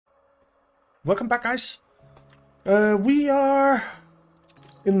Welcome back, guys. We are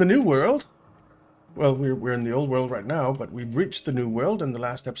in the new world. Well, we're in the old world right now, but we've reached the new world in the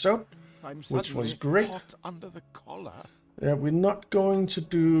last episode, which was great. Hot under the collar. Yeah, we're not going to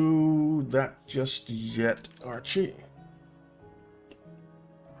do that just yet, Archie.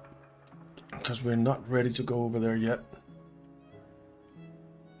 Because we're not ready to go over there yet.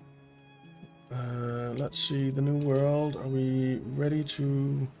 Let's see, the new world. Are we ready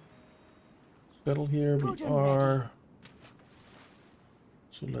to settle here? We are.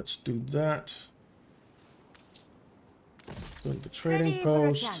 So let's do that. Build the trading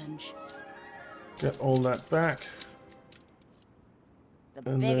post. Get all that back. The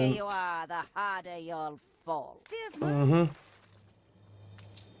bigger you are, the harder you'll fall.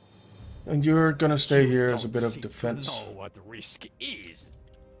 And you're gonna stay here as a bit of defense. Know what risk is.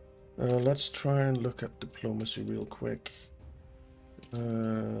 Let's try and look at diplomacy real quick.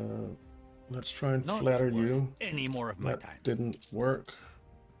 Let's try and flatter you. Any more of my time. That didn't work.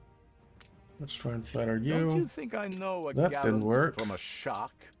 Let's try and flatter you. Don't you think I know a That didn't work. from a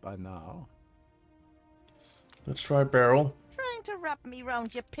shock by now? Let's try barrel. Trying to wrap me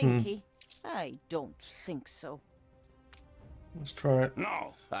round your pinky? I don't think so. Let's try it.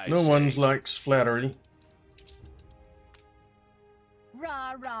 No, No one likes flattery.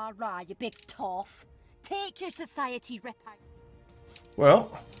 Rah, rah, rah, you big toff. Take your society rip out.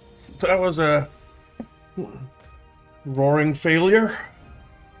 Well, that was a roaring failure.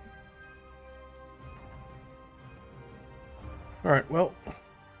 Alright, well,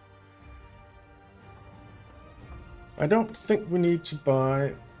 I don't think we need to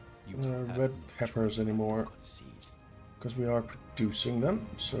buy red peppers anymore because we are producing them,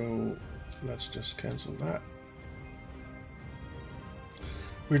 so let's just cancel that.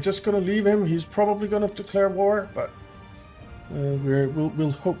 We're just going to leave him. He's probably going to declare war, but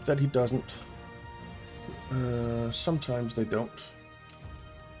we'll hope that he doesn't. Sometimes they don't.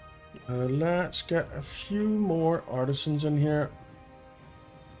 Let's get a few more artisans in here.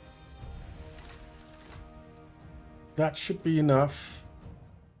 That should be enough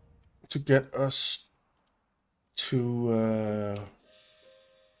to get us to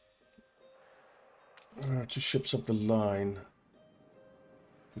ships of the line.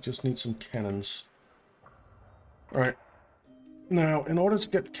 We just need some cannons. Alright. Now, in order to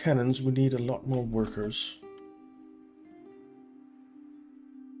get cannons, we need a lot more workers.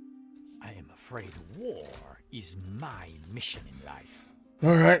 I am afraid war is my mission in life.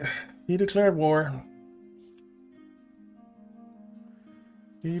 Alright. He declared war.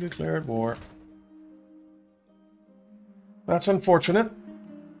 He declared war. That's unfortunate.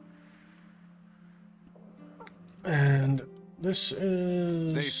 And this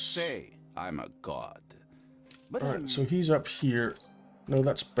is... They say I'm a god. But alright, so he's up here. No,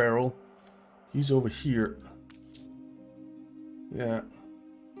 that's Barrel. He's over here. Yeah.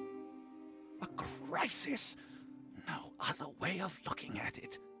 A crisis? No other way of looking at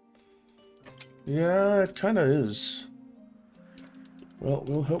it. Yeah, it kind of is. Well,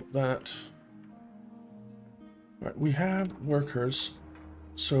 we'll hope that... Right, we have workers,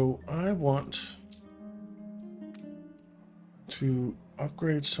 so I want to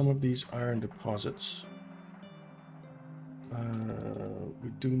upgrade some of these iron deposits. We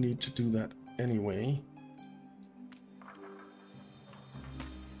do need to do that anyway.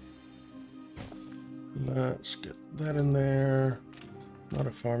 Let's get that in there. Not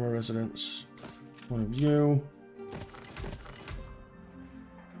a farmer residence. One of you.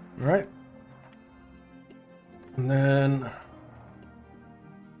 Alright. And then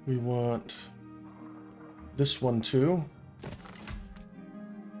we want this one too.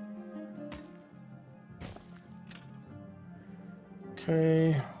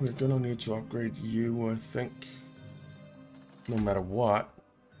 Okay, we're gonna need to upgrade you, I think, no matter what.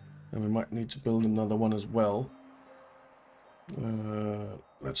 And we might need to build another one as well.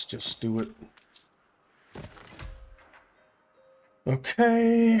 Let's just do it.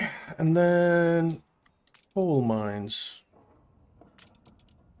 Okay, and then coal mines.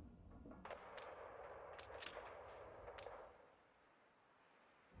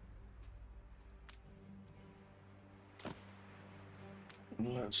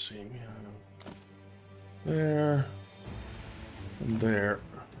 Let's see, we have there and there.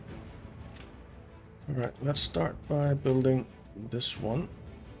 Alright, let's start by building this one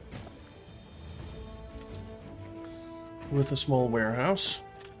with a small warehouse.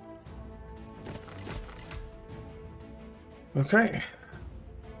 Okay.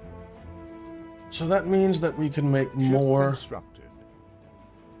 So that means that we can make more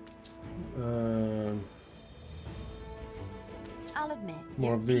I'll admit,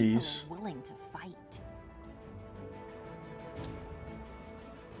 more your of people these. are willing to fight.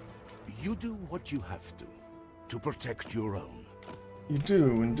 You do what you have to protect your own. You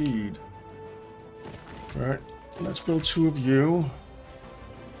do, indeed. Alright, let's build 2 of you.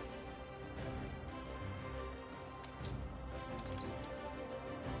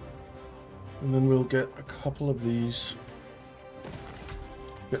 And then we'll get a couple of these.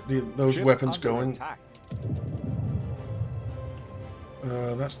 Get those Ship weapons under going. attack.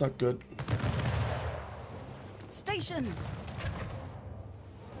 That's not good. Stations!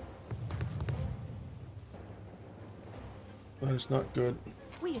 That is not good.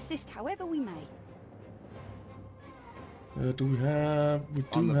 We assist however we may. Do we have... We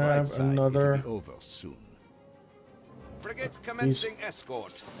On do the bright have side, another it'll be over soon. Frigate commencing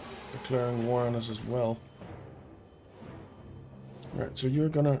escort. declaring war on us as well. Right, so you're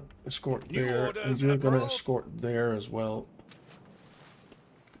gonna escort New there, orders and you're gonna approved. escort there as well.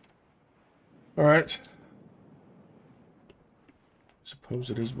 Alright. Suppose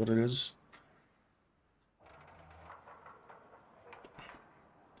it is what it is.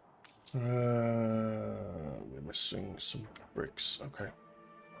 We're missing some bricks. Okay.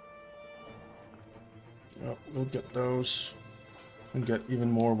 Yep, we'll get those and get even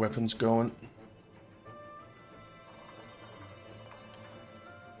more weapons going.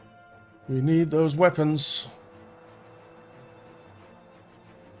 We need those weapons.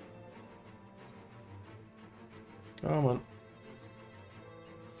 Come on.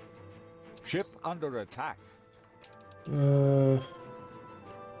 Ship under attack.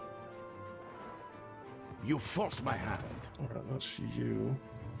 You force my hand. Alright, that's you.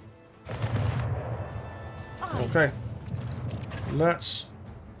 Aye. Okay. Let's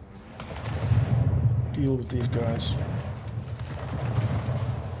deal with these guys.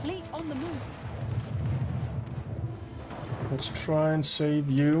 Fleet on the move. Let's try and save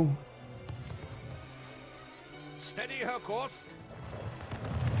you. Steady her course.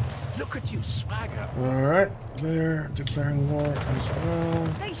 Look at you swagger. Alright, they're declaring war as well.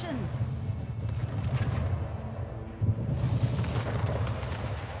 Stations!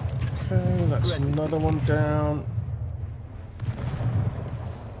 Okay, that's another one down.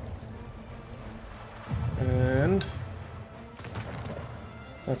 And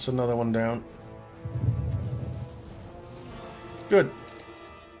that's another one down. Good.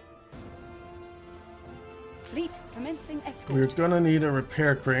 Fleet commencing escort. We're gonna need a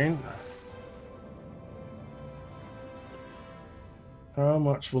repair crane. How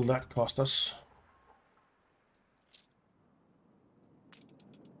much will that cost us?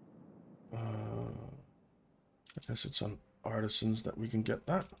 I guess it's on artisans that we can get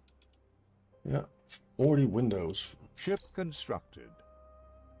that. Yeah, 40 windows. Ship constructed.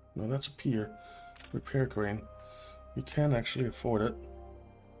 No, that's a pier. Repair crane. We can actually afford it.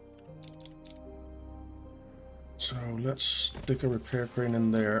 So let's stick a repair crane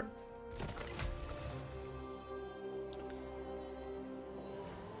in there.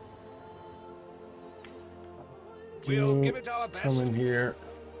 We'll You give it our best. come in here.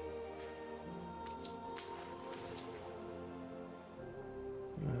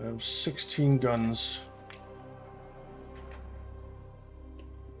 I have 16 guns.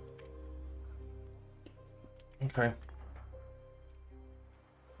 Okay.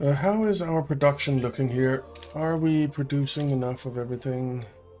 How is our production looking here? Are we producing enough of everything?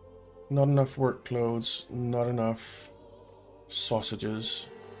 Not enough work clothes, not enough sausages.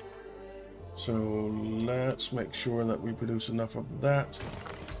 So let's make sure that we produce enough of that.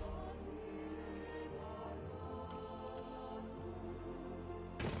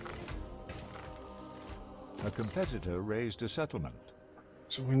 A competitor raised a settlement.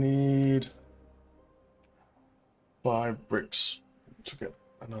 So we need 5 bricks to get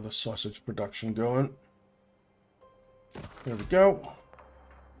another sausage production going. There we go.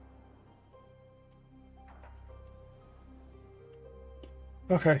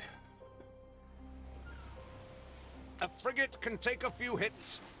 Okay. A frigate can take a few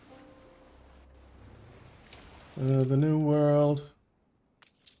hits. The new world.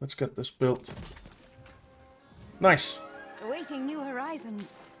 Let's get this built. Nice. Awaiting new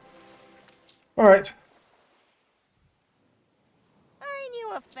horizons. All right. I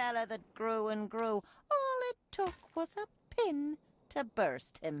knew a fella that grew and grew. All it took was a pin to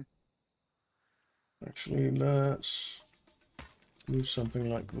burst him. Actually, let's do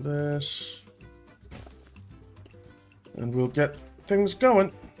something like this. And we'll get things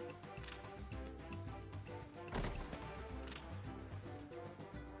going.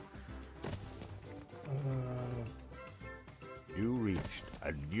 You reached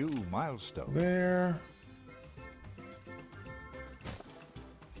a new milestone. There.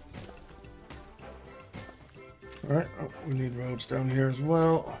 Alright, oh, we need roads down here as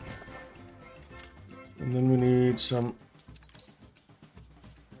well. And then we need some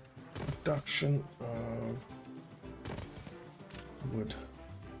production of wood.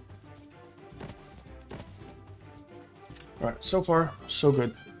 Alright, so far, so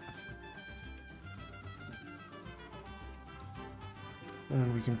good.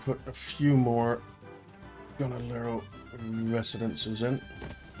 And we can put a few more Gunalero residences in.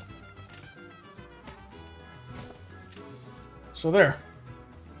 So there.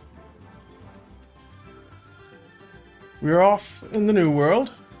 We're off in the new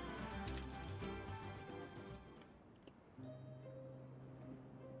world.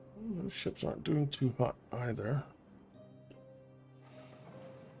 Those ships aren't doing too hot either.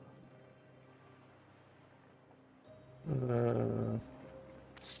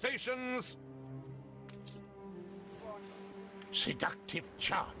 Stations! Seductive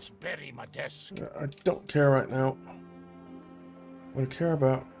charts bury my desk. I don't care right now. What I care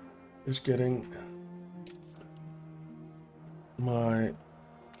about is getting my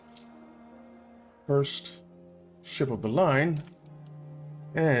first ship of the line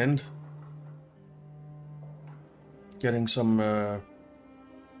and getting some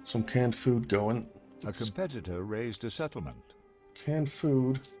canned food going. A competitor raised a settlement. Canned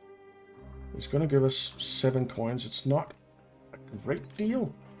food is going to give us 7 coins. It's not a great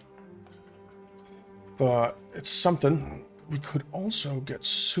deal, but it's something. We could also get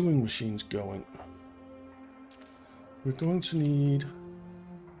sewing machines going. We're going to need...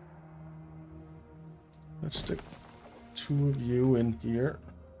 Let's stick 2 of you in here.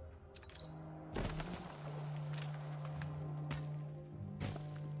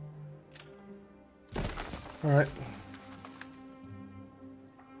 Alright.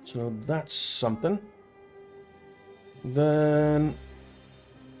 So that's something. Then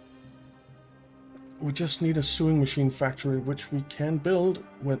we just need a sewing machine factory, which we can build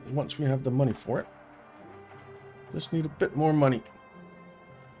once we have the money for it. Just need a bit more money.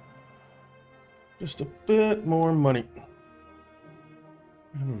 Just a bit more money.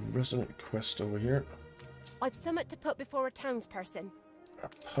 We have a resident quest over here. I've somewhat to put before a townsperson. A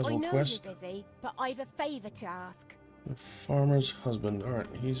puzzle I know quest. you're busy, but I've a favour to ask. The farmer's husband. Alright,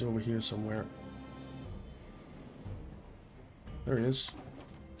 he's over here somewhere. There he is.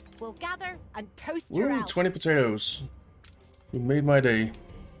 We'll gather and toast your Ooh, elf. 20 potatoes. You made my day.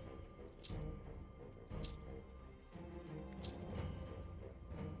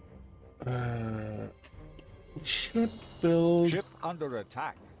 We should build... Ship under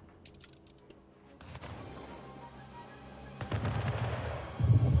attack.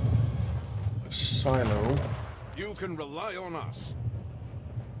 a silo. You can rely on us.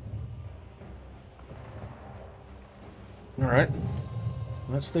 Alright.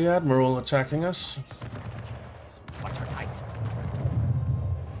 That's the Admiral attacking us. Watertight.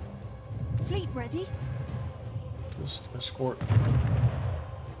 Fleet ready? Just escort.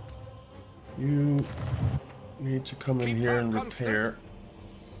 You need to come in here and repair.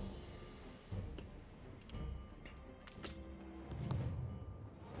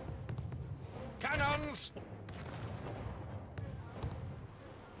 Cannons!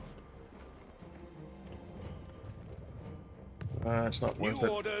 It's not worth New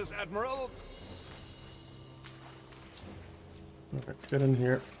it. orders, Admiral. Alright, get in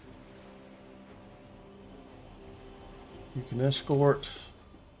here. You can escort.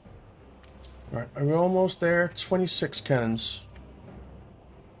 Alright, are we almost there? 26 cannons.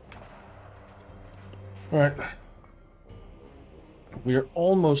 Alright. We're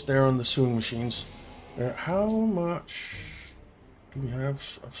almost there on the sewing machines. How much do we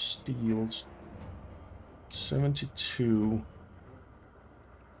have of steels? 72.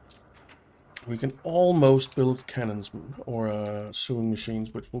 We can almost build cannons or sewing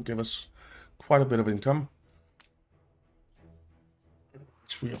machines, which will give us quite a bit of income.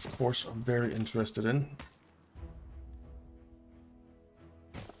 Which we, of course, are very interested in.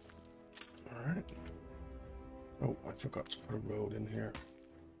 Alright. Oh, I forgot to put a road in here.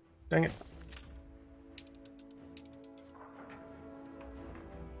 Dang it.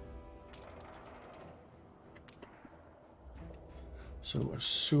 So a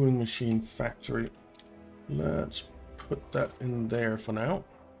sewing machine factory. Let's put that in there for now.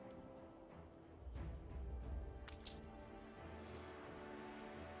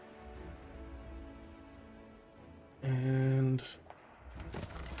 And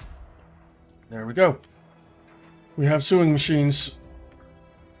there we go. We have sewing machines.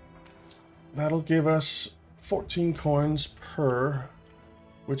 That'll give us 14 coins per,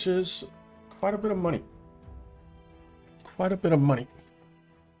 which is quite a bit of money. Quite a bit of money.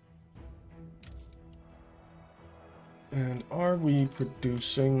 And are we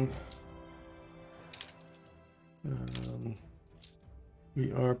producing...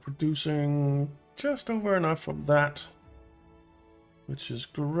 we are producing just over enough of that, which is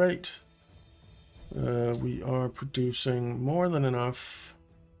great. We are producing more than enough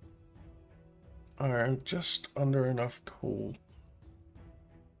iron, just under enough coal.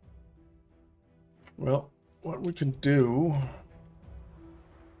 Well, what we can do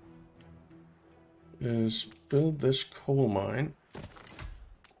is build this coal mine.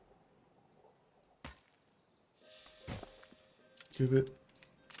 Give it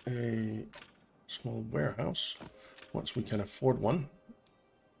a small warehouse once we can afford one.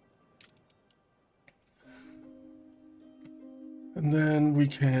 And then we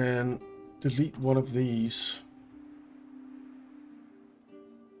can delete one of these.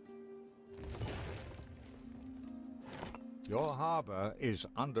 Your harbor is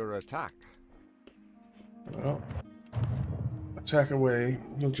under attack. Well, attack away.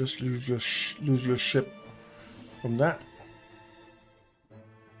 You'll just lose your ship from that.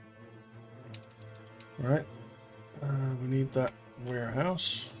 Right. We need that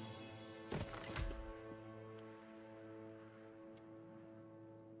warehouse.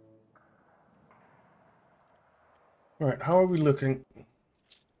 All right. How are we looking?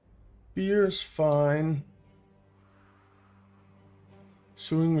 Beer's fine.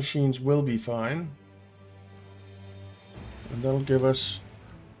 Sewing machines will be fine. And that'll give us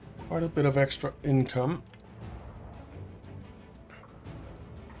quite a bit of extra income.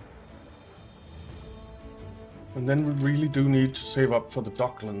 And then we really do need to save up for the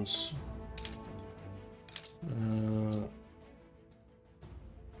docklands.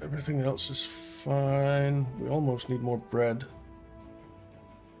 Everything else is fine. We almost need more bread.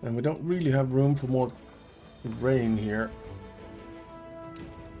 And we don't really have room for more grain here.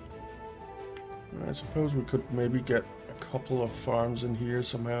 I suppose we could maybe get a couple of farms in here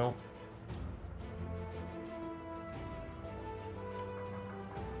somehow.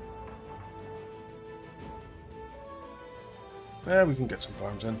 Yeah, we can get some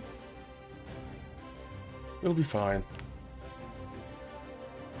farms in. It'll be fine.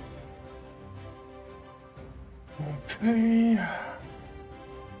 Okay.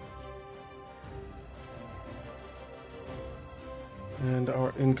 And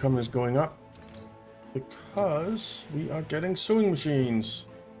our income is going up because we are getting sewing machines.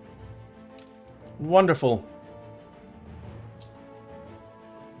 Wonderful.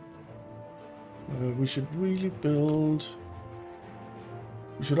 We should really build...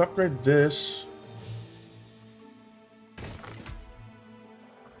 We should upgrade this.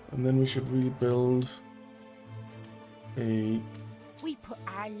 And then we should really build a We put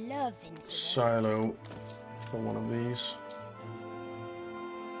our love into this. silo for one of these.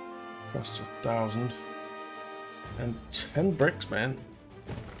 Costs 1,000. And 10 bricks, man.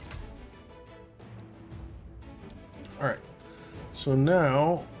 Alright. So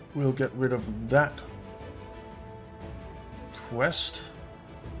now we'll get rid of that quest,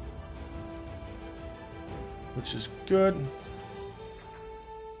 which is good.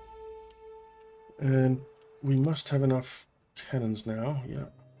 And we must have enough cannons now, yeah.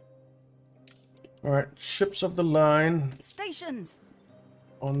 Alright, ships of the line Stations!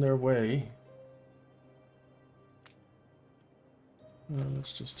 on their way.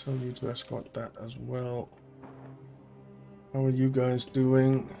 Let's just tell you to escort that as well. How are you guys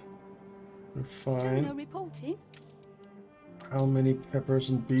doing? We're Stamina fine. reporting. How many peppers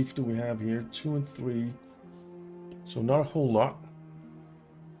and beef do we have here? 2 and 3. So not a whole lot.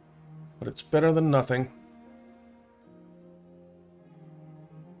 But it's better than nothing.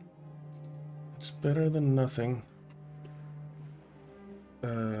 It's better than nothing.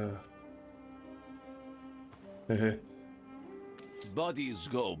 Bodies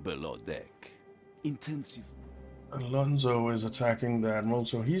go below deck. Intensive. Alonso is attacking the Admiral,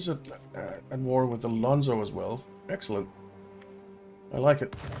 so he's at war with Alonso as well. Excellent. I like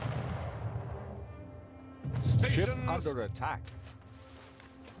it. Ship Stations. under attack.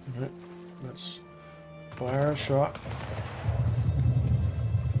 Alright, let's fire a shot.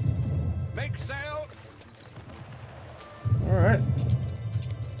 Make sail. Alright.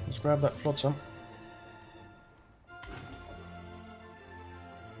 Let's grab that flotsam.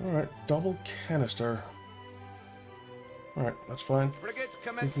 Alright, double canister. Alright, that's fine. Frigate We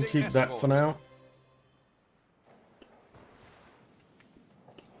commencing can keep that for escort. now.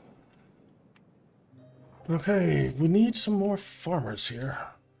 Okay, we need some more farmers here.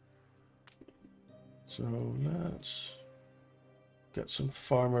 So let's get some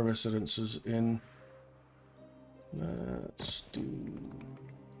farmer residences in. Let's do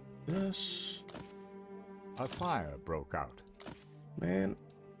this. A fire broke out. Man.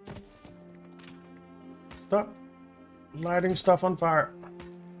 Stop lighting stuff on fire.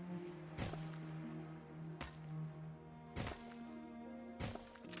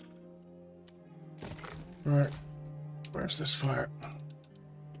 Right. Where's this fire?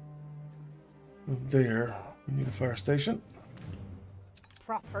 There. We need a fire station.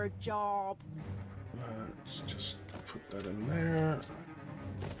 Proper job. Let's just put that in there.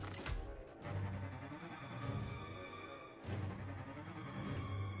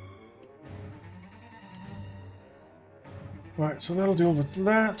 Right, so that'll deal with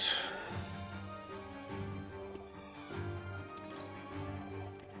that.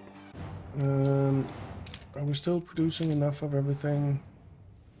 And are we still producing enough of everything?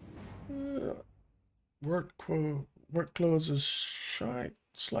 Work clothes is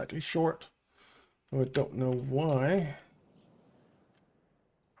slightly short. I don't know why.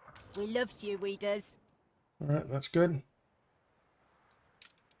 We loves you, we does. Alright, that's good.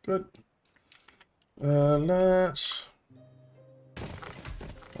 Good. Let's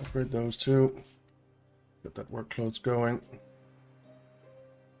upgrade those two. Get that work clothes going.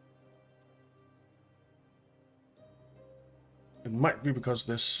 It might be because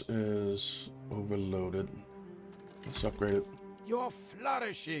this is overloaded. Let's upgrade it. You're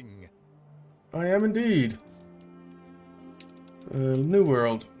flourishing. I am indeed. New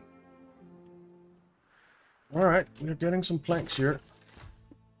world. Alright, we're getting some planks here.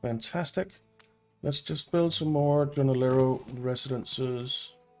 Fantastic. Let's just build some more Jonalero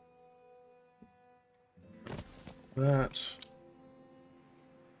residences. That.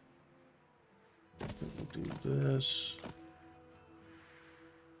 I think we'll do this.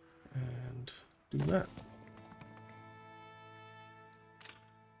 And do that.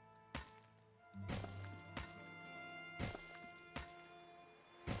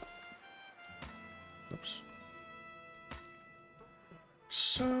 Oops.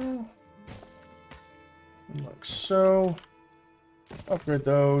 So. Like so. Upgrade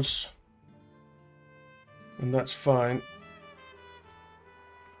those. And that's fine.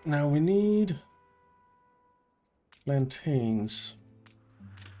 Now we need plantains.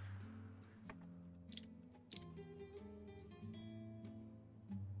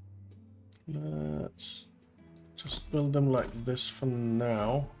 Let's just build them like this for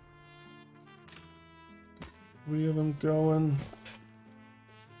now. 3 of them going.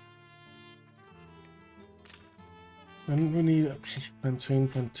 And we need a plantain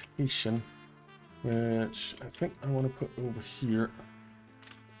plantation, which I think I want to put over here.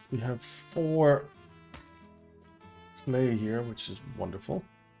 We have 4 clay here, which is wonderful.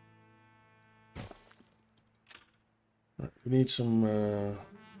 Right, we need some, I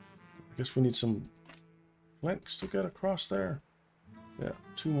guess we need some planks to get across there. Yeah,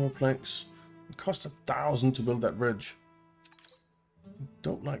 2 more planks. It costs 1,000 to build that bridge.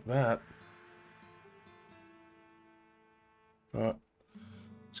 Don't like that. But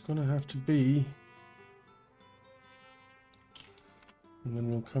it's gonna have to be. And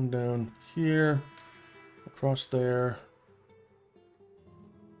then we'll come down here, across there.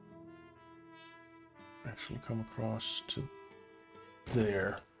 Actually come across to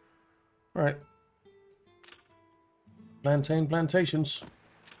there. Alright. Plantain plantations.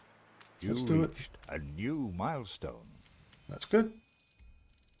 Let's do it. Reached a new milestone. That's good.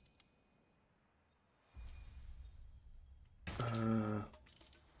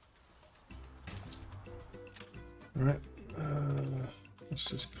 Alright, let's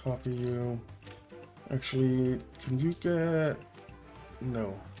just copy you. Actually, can you get...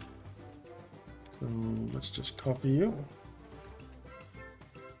 No. So let's just copy you.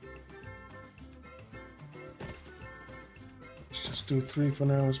 Let's just do 3 for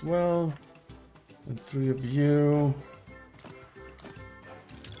now as well. And 3 of you.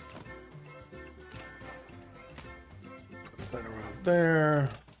 Put that around there.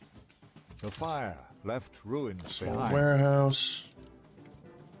 The fire left ruins Small behind. warehouse.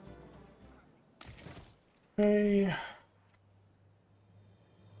 Okay.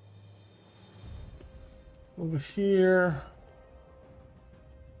 Over here.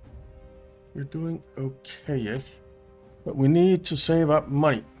 We're doing okay-ish. But we need to save up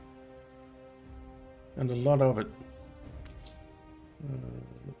money. And a lot of it.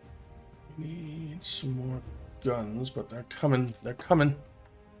 We need some more guns, but they're coming. They're coming.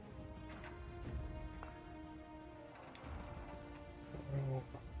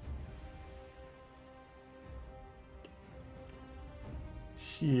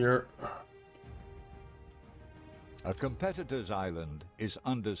 Here. A competitor's island is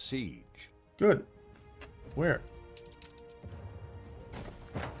under siege. Good. Where?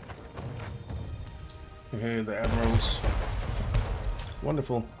 Hey, the admirals.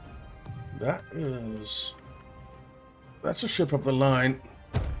 Wonderful. That's a ship of the line.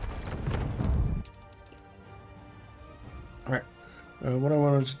 Alright. What I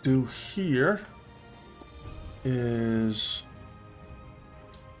wanted to do here is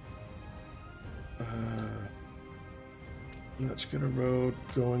let's get a road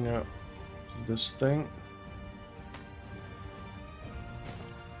going out to this thing.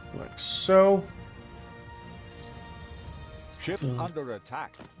 Like so. Ship under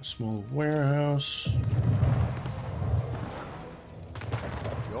attack. A small warehouse.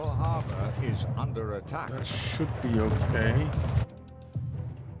 Your harbor is under attack. That should be okay.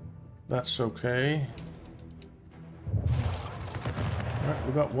 That's okay. Alright,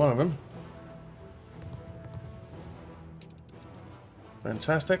 we got one of them.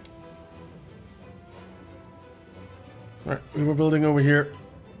 Fantastic. Alright, we were building over here.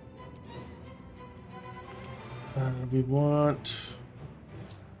 We want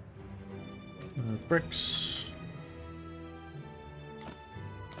bricks.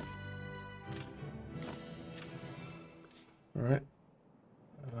 Alright.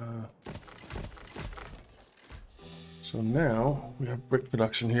 So now we have brick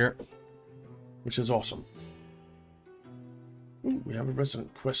production here, which is awesome. Ooh, we have a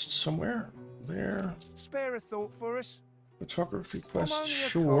resident quest somewhere. There. Spare a thought for us? Photography I'm quest, only a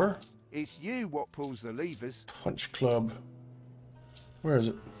sure. cop. It's you what pulls the levers. Punch Club. Where is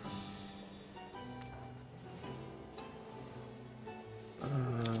it?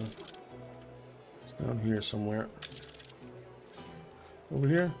 It's down here somewhere. Over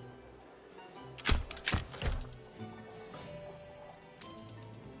here?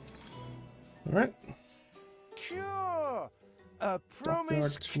 Alright. Cure! A Dockyard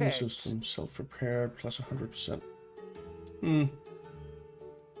promise tuning kept. system, self-repaired, plus 100%.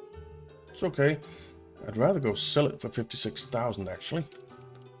 It's okay. I'd rather go sell it for 56,000 actually.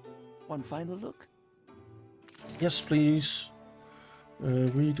 One final look. Yes, please.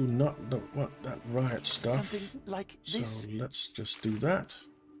 We do not want that riot stuff. Something like this. So let's just do that.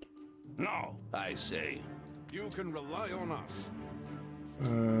 No, I say. You can rely on us.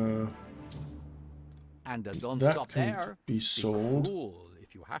 And don't That stop can there. be sold. Cruel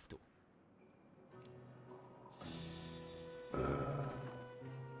if you have to.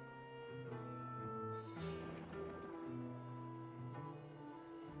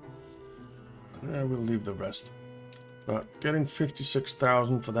 We'll leave the rest. But getting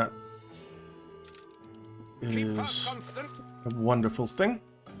 56,000 for that Keep us is constant. a wonderful thing.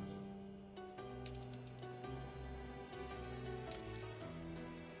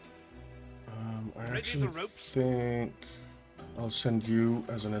 I Ready actually the ropes? think I'll send you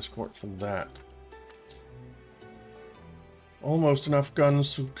as an escort for that. Almost enough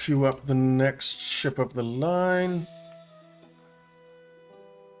guns to queue up the next ship of the line.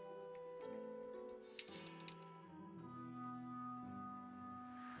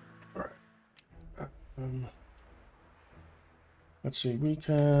 Alright. Let's see, we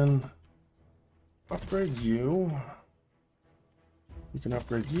can upgrade you. We can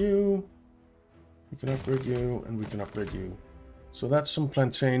upgrade you. We can upgrade you, and we can upgrade you. So that's some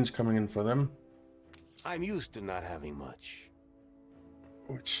plantains coming in for them, I'm used to not having much.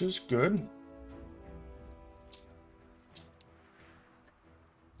 which is good. And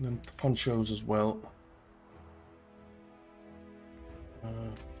then ponchos as well.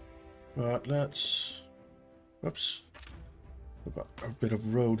 But let's... Whoops. We've got a bit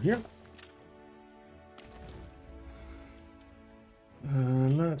of road here.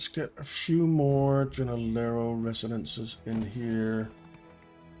 Let's get a few more Generalero residences in here.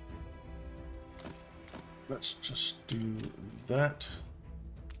 Let's just do that.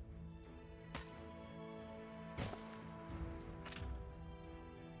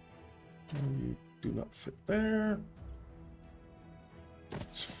 You do not fit there.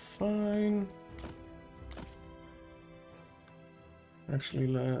 It's fine. Actually,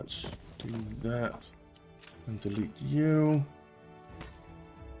 let's do that and delete you.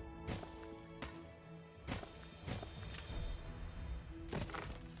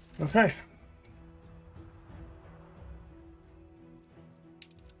 Okay.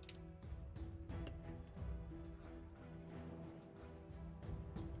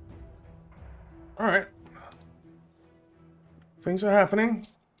 All right. Things are happening.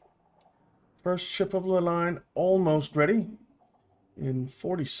 First ship of the line almost ready. In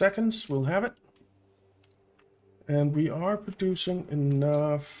 40 seconds, we'll have it. And we are producing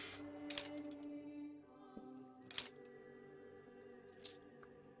enough.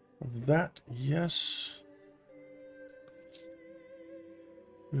 Of that, yes.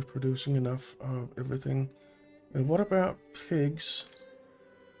 We're producing enough of everything. And what about pigs?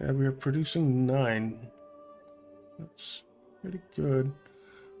 Yeah, we are producing 9. That's pretty good.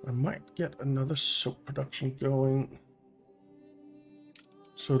 I might get another soap production going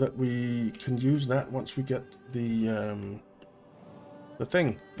so that we can use that once we get the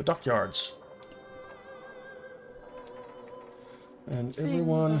dockyards. And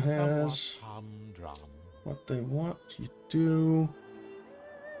everyone has what they want. You do.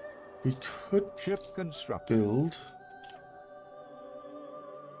 We could Ship construct. build.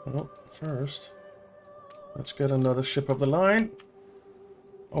 Well, first, let's get another ship of the line.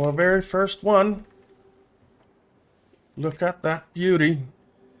 Our very first one. Look at that beauty.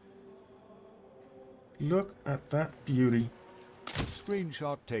 Look at that beauty.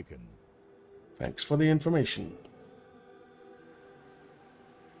 Screenshot taken. Thanks for the information.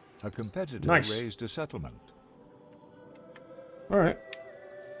 A competitor Nice. raised a settlement. All right.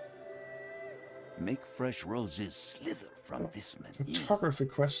 Make fresh roses slither from this menu. Photography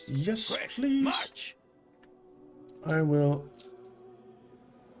quest. Yes, Quick, please. march! I will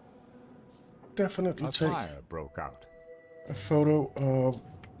definitely A take fire broke out. a photo of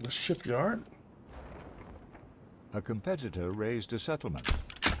the shipyard. A competitor raised a settlement.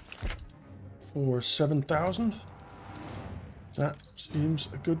 For 7,000. That seems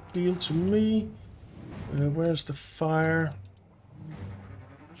a good deal to me. Where's the fire?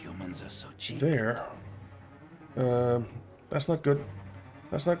 Humans are so cheap. There. That's not good.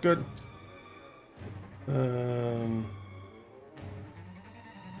 That's not good.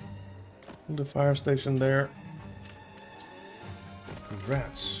 The fire station there.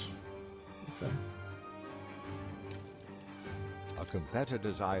 Rats. Okay. A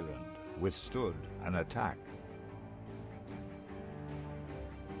competitor's island withstood an attack.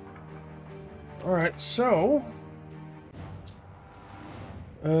 Alright, so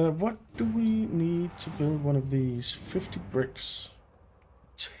what do we need to build one of these? 50 bricks.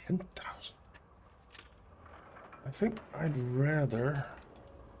 10,000. I think I'd rather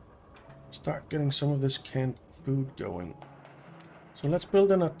start getting some of this canned food going. So let's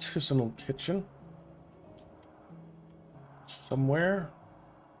build an artisanal kitchen. Somewhere.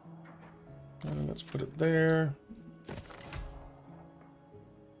 Let's put it there.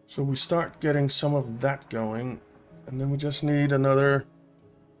 So we start getting some of that going, and then we just need another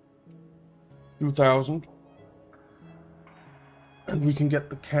few thousand, and we can get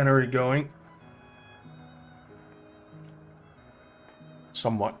the cannery going.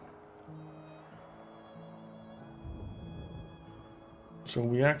 Somewhat. So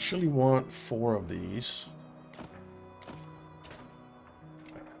we actually want 4 of these.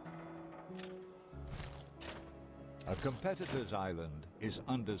 A competitor's island is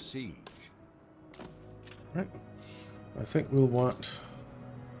under siege. Right. I think we'll want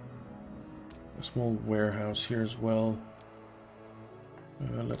a small warehouse here as well.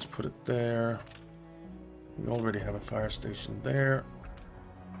 Let's put it there. We already have a fire station there.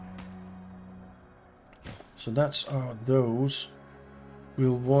 So that's those.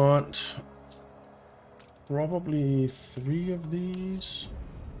 We'll want probably 3 of these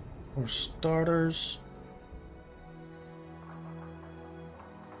for starters.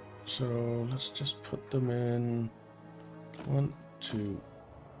 So let's just put them in 1, 2,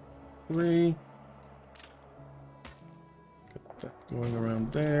 3. Get that going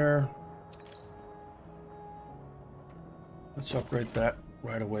around there. Let's upgrade that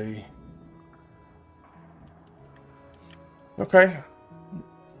right away. Okay.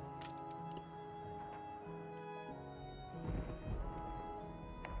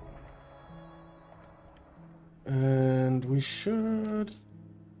 And we should...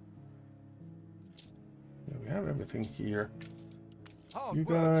 Yeah, we have everything here. You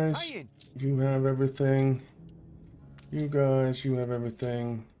guys, you have everything. You guys, you have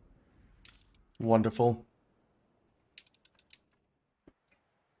everything. Wonderful.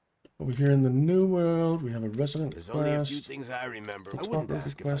 Over here in the New World, we have a resident There's quest. only a few things I remember. I wouldn't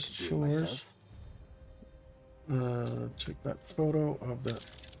ask if I could do it myself. Take that photo of the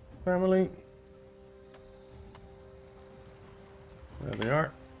family. There they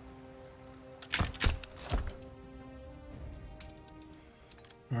are.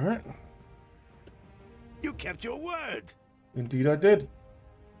 All right. You kept your word. Indeed I did.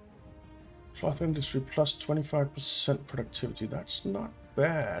 Cloth industry plus 25% productivity. That's not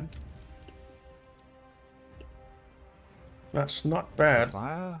bad. That's not bad.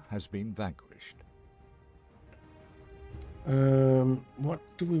 Fire has been vanquished. What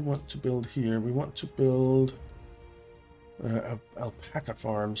do we want to build here? We want to build alpaca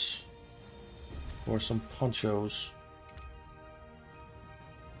farms or some ponchos.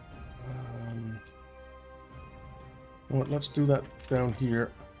 Well, let's do that down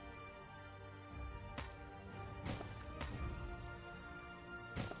here.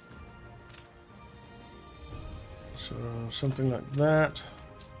 So something like that.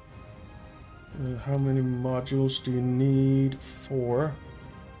 How many modules do you need? 4.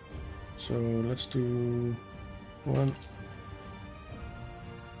 So let's do 1,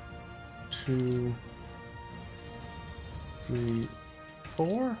 2, 3,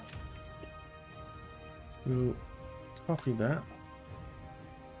 4. We'll copy that.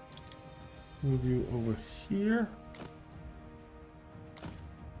 Move you over here.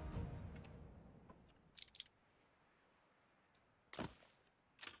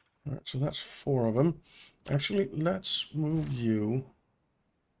 Alright, so that's 4 of them. Actually, let's move you.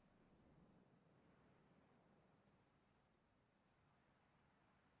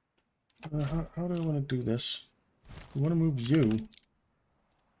 How do I want to do this? I want to move you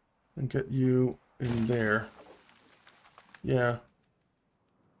and get you in there. Yeah.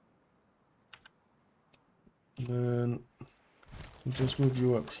 And then we'll just move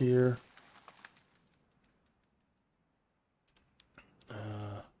you up here.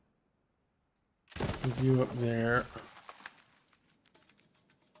 Move you up there.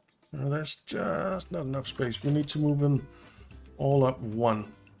 Now there's just not enough space. We need to move them all up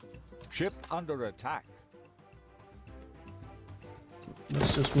 1. Ship under attack.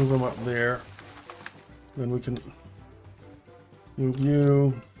 Let's just move them up there. Then we can move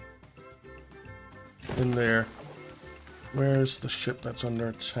you in there. Where's the ship that's under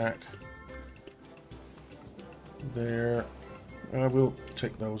attack? There. I will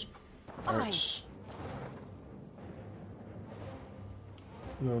take those parts.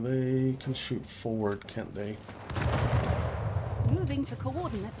 No, they can shoot forward, can't they? Moving to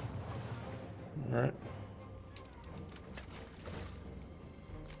coordinates. Alright.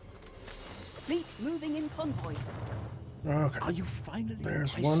 Fleet moving in convoy. Okay. Are you finally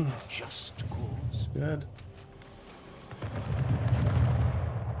There's replacing one. Just cause? Good.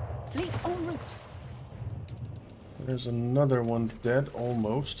 Fleet en route. There's another one dead,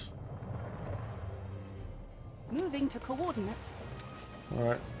 almost. Moving to coordinates.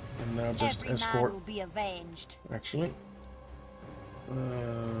 Alright. And now just Every man escort. will be avenged. Actually.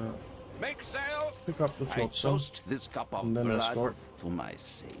 Make sail! Pick up the I flotsam. toast this cup of And then blood escort. to my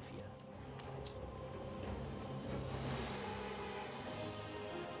savior.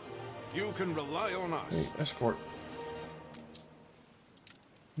 You can rely on us. Hey, escort.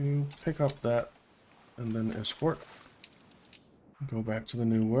 You pick up that and then escort. Go back to the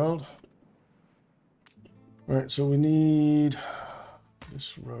new world. Alright, so we need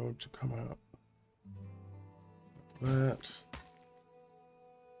this road to come out. Like that.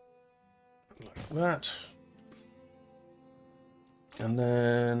 Like that. And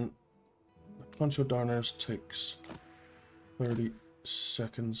then the Poncho Darners takes 30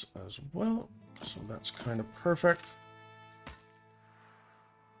 seconds as well. So that's kind of perfect.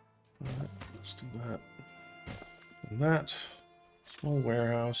 Alright, let's do that. And that. Small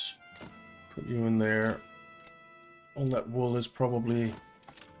warehouse. Put you in there. All that wool is probably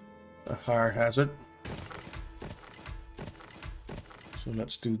a fire hazard. So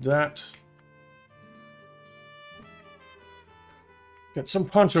let's do that. Get some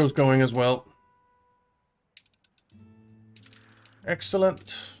ponchos going as well.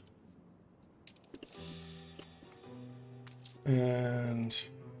 Excellent. And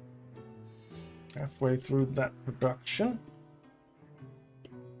halfway through that production.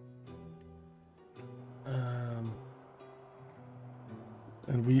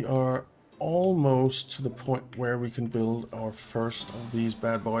 And we are almost to the point where we can build our first of these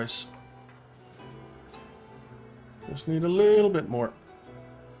bad boys. Just need a little bit more.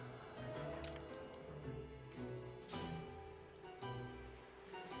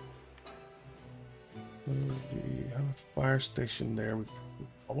 We have a fire station there. We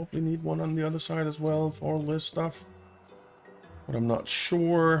probably need one on the other side as well for all this stuff. But I'm not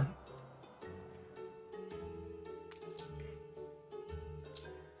sure.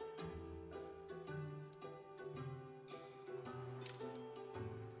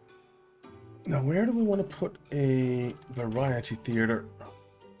 Now, where do we want to put a variety theater?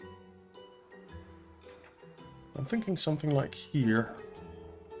 I'm thinking something like here.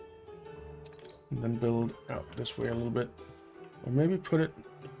 And then build out this way a little bit. Or maybe put it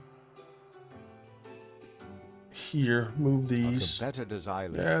here, move these. A competitor's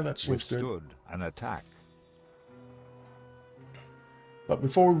island Yeah, that seems good. withstood an attack. But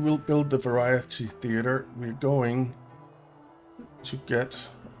before we will build the variety theater, we're going to get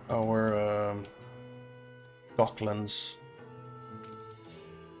our Docklands.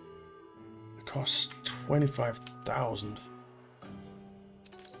 It costs 25 100,000.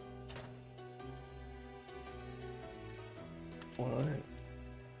 Alright.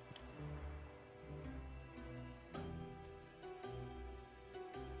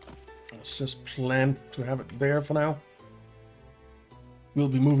 Let's just plan to have it there for now. We'll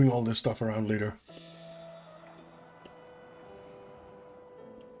be moving all this stuff around later.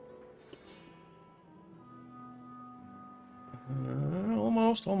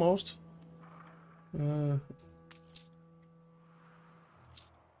 Almost.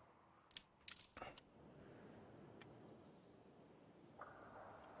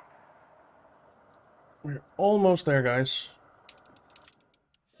 We're almost there, guys.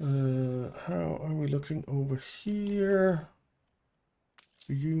 How are we looking over here?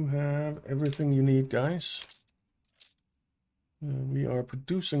 You have everything you need, guys. We are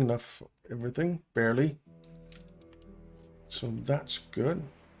producing enough for everything, barely. So that's good.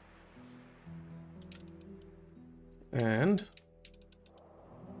 And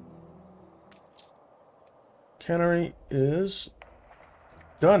cannery is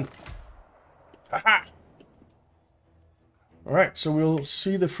done. Aha! Alright, so we'll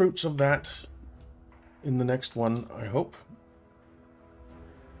see the fruits of that in the next one, I hope.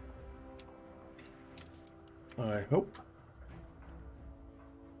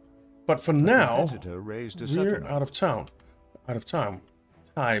 But for now, we're out of town.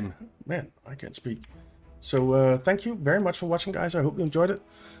 Time. Man, I can't speak. So thank you very much for watching, guys. I hope you enjoyed it.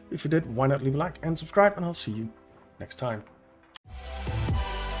 If you did, why not leave a like and subscribe, and I'll see you next time.